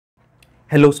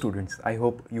Hello students, I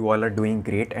hope you all are doing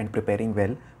great and preparing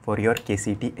well for your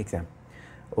KCET exam.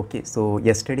 Okay, so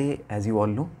yesterday as you all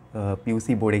know,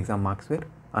 PUC board exam marks were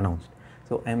announced.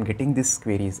 So I am getting these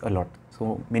queries a lot.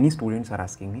 So many students are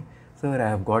asking me, sir, I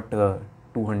have got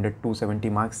 270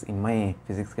 marks in my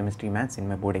physics, chemistry, maths in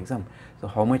my board exam. So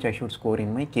how much I should score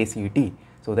in my KCET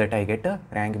so that I get a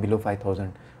rank below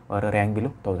 5000 or a rank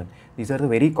below 1000. These are the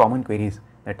very common queries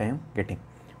that I am getting.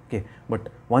 Okay, but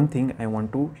one thing I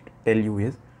want to tell you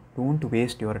is don't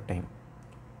waste your time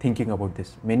thinking about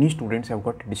this. Many students have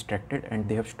got distracted and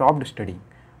they have stopped studying.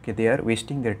 Okay, they are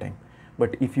wasting their time.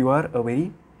 But if you are a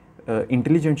very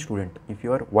intelligent student, if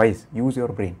you are wise, use your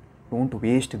brain. Don't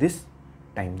waste this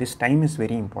time. This time is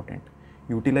very important.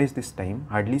 Utilize this time.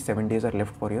 Hardly 7 days are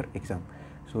left for your exam.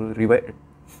 So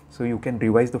you can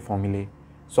revise the formulae,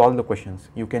 solve the questions.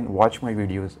 You can watch my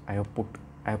videos. I have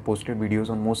posted videos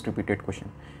on most repeated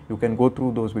question. You can go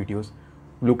through those videos,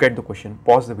 look at the question,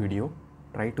 pause the video,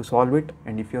 try to solve it,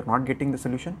 and if you are not getting the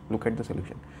solution, look at the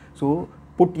solution. So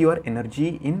put your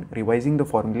energy in revising the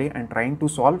formulae and trying to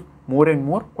solve more and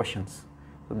more questions.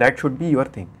 So that should be your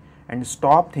thing, and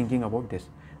stop thinking about this.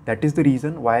 That is the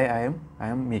reason why I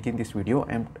am making this video,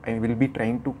 and I will be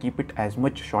trying to keep it as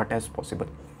much short as possible.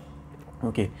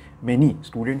 Okay, many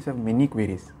students have many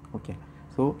queries. Okay,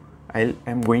 so I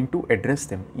am going to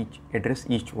address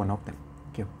each one of them.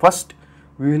 Okay, first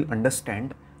we will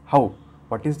understand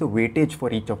what is the weightage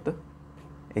for each of the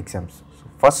exams. So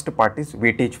first part is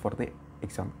weightage for the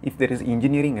exam. If there is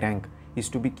engineering rank is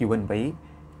to be given by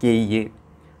KEA,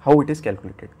 how it is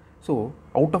calculated? So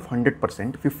out of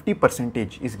 100%,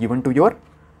 50% is given to your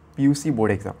PUC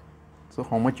board exam. So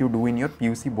how much you do in your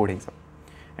PUC board exam,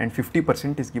 and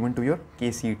 50% is given to your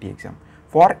KCET exam.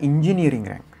 For engineering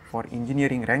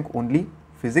rank only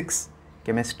physics,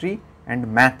 chemistry and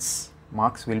maths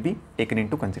marks will be taken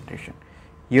into consideration.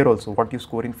 Here also what you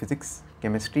score in physics,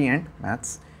 chemistry and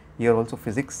maths, here also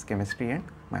physics, chemistry and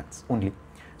maths only.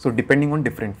 So depending on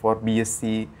different, for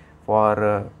BSc,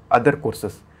 for other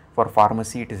courses, for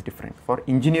pharmacy it is different, for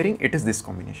engineering it is this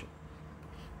combination.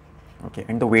 Okay,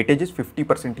 and the weightage is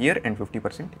 50% here and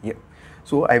 50% here.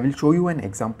 So I will show you an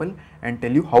example and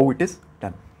tell you how it is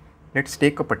done. Let's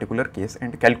take a particular case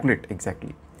and calculate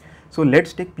exactly. So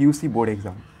let's take PUC board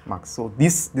exam marks. So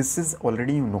this is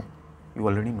already you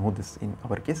already know this in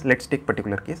our case. Let's take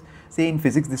particular case. Say in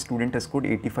physics this student has scored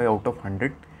 85 out of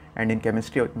 100, and in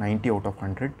chemistry 90 out of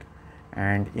 100,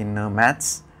 and in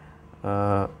maths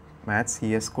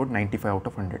he has scored 95 out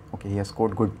of 100. Okay, he has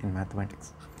scored good in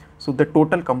mathematics. So the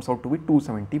total comes out to be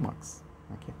 270 marks.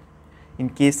 Okay, in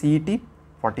KCET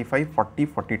 45, 40,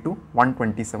 42,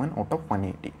 127 out of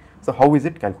 180. So how is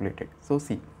it calculated? So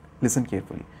see, listen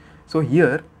carefully. So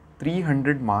here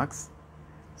 300 marks,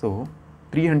 so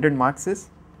 300 marks is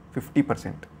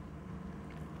 50%,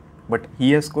 but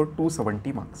he has scored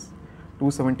 270 marks.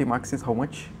 270 marks is how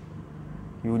much?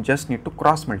 You just need to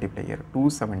cross multiply here,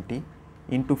 270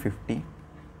 into 50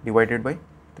 divided by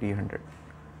 300.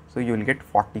 So you will get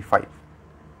 45%.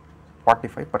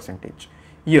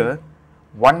 Here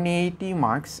 180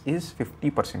 marks is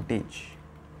 50%.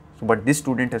 So but this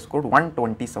student has scored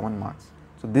 127 marks.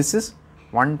 So this is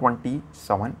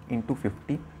 127 into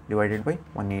 50 divided by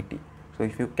 180. So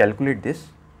if you calculate this,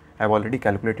 I have already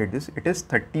calculated this, it is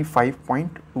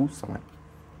 35.27%.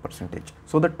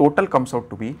 So the total comes out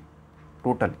to be,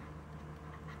 total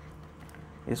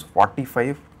is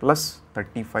 45 plus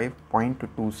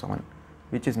 35.27,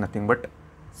 which is nothing but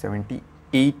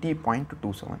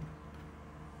 80.27.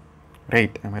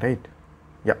 Right, am I right?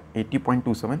 Yeah,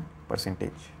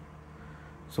 80.27%.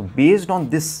 So based on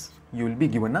this, you will be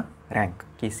given a rank,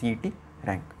 KCET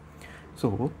rank.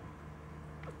 So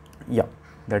yeah,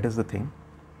 that is the thing.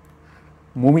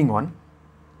 Moving on.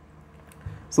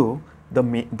 So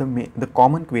the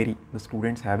common query the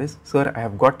students have is, sir, I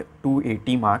have got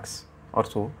 280 marks or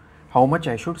so, how much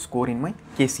I should score in my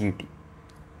KCET,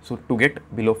 so to get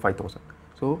below 5000.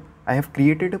 So I have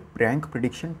created a rank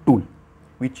prediction tool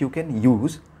which you can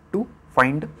use to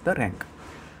find the rank.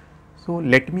 So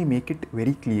let me make it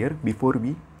very clear before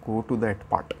we go to that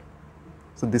part.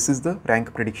 So this is the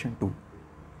rank prediction tool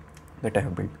that I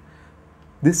have built.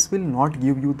 This will not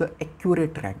give you the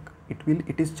accurate rank.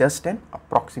 It is just an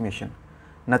approximation.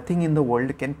 Nothing in the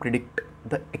world can predict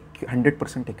the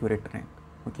 100% accurate rank.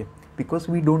 Okay, because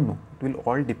we don't know. It will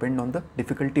all depend on the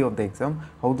difficulty of the exam,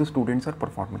 how the students are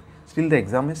performing. Still the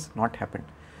exam is not happened.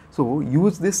 So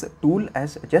use this tool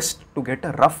as just to get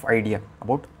a rough idea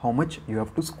about how much you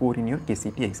have to score in your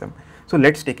KCET exam. So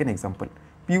let's take an example.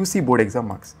 PUC board exam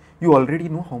marks. You already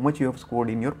know how much you have scored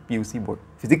in your PUC board,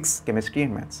 physics, chemistry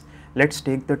and maths. Let's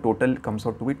take the total comes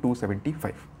out to be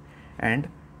 275. and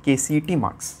KCET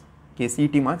marks.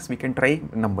 KCET marks, we can try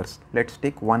numbers. Let's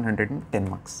take 110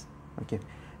 marks. Okay,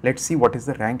 let's see what is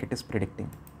the rank it is predicting.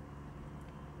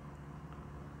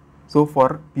 So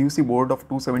for PUC board of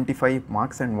 275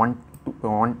 marks and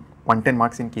 110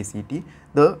 marks in KCET,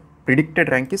 the predicted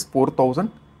rank is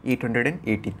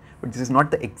 4818, but this is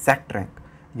not the exact rank.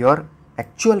 Your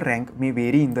actual rank may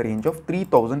vary in the range of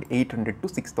 3800 to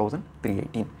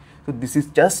 6318. So this is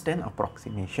just an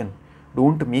approximation.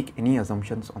 Don't make any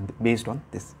assumptions on based on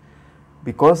this,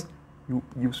 because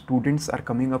you students are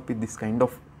coming up with this kind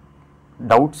of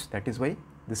doubts. That is why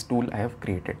this tool I have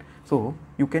created. So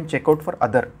you can check out for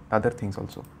other things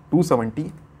also.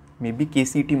 270, maybe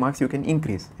KCET marks you can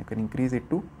increase. You can increase it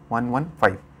to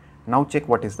 115. Now check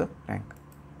what is the rank.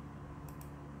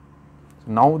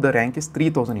 So now the rank is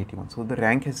 3081. So the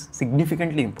rank has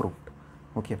significantly improved.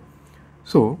 Okay.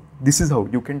 So this is how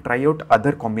you can try out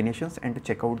other combinations and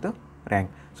check out the rank,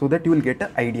 so that you will get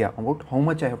an idea about how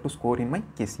much I have to score in my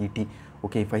KCET.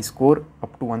 Okay, if I score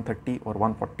up to 130 or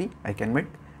 140, I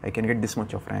can get this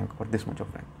much of rank or this much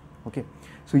of rank. Okay,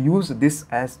 so use this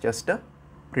as just a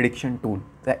prediction tool,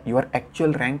 that your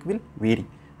actual rank will vary.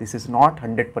 This is not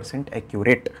 100%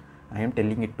 accurate. I am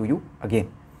telling it to you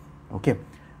again. Okay,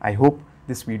 I hope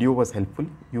this video was helpful.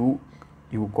 You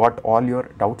got all your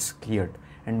doubts cleared.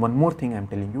 And one more thing I am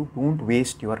telling you, don't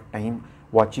waste your time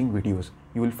watching videos.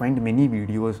 You will find many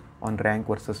videos on rank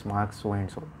versus marks, so and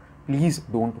so. Please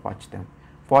don't watch them.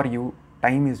 For you,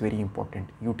 time is very important.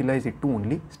 Utilize it to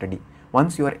only study.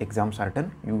 Once your exams are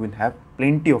done, you will have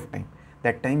plenty of time.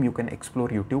 That time you can explore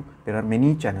YouTube. There are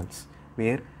many channels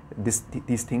where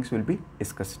these things will be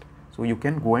discussed. So you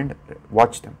can go and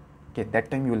watch them. Okay,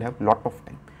 that time you will have lot of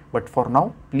time. But for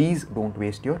now, please don't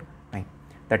waste your time.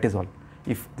 That is all.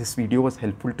 If this video was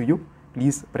helpful to you,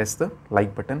 please press the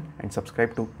like button and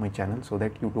subscribe to my channel so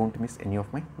that you don't miss any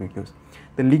of my videos.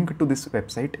 The link to this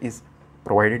website is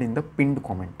provided in the pinned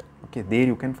comment. Okay, there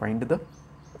you can find the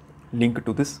link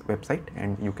to this website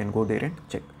and you can go there and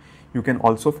check. You can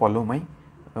also follow my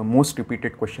most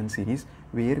repeated question series,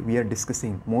 where we are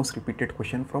discussing most repeated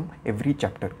question from every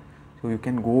chapter. So you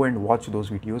can go and watch those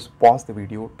videos, pause the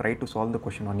video, try to solve the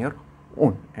question on your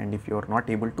own, and if you are not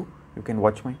able to, you can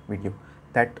watch my video.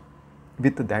 That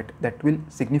will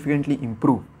significantly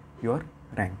improve your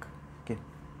rank. Okay,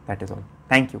 that is all.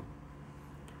 Thank you.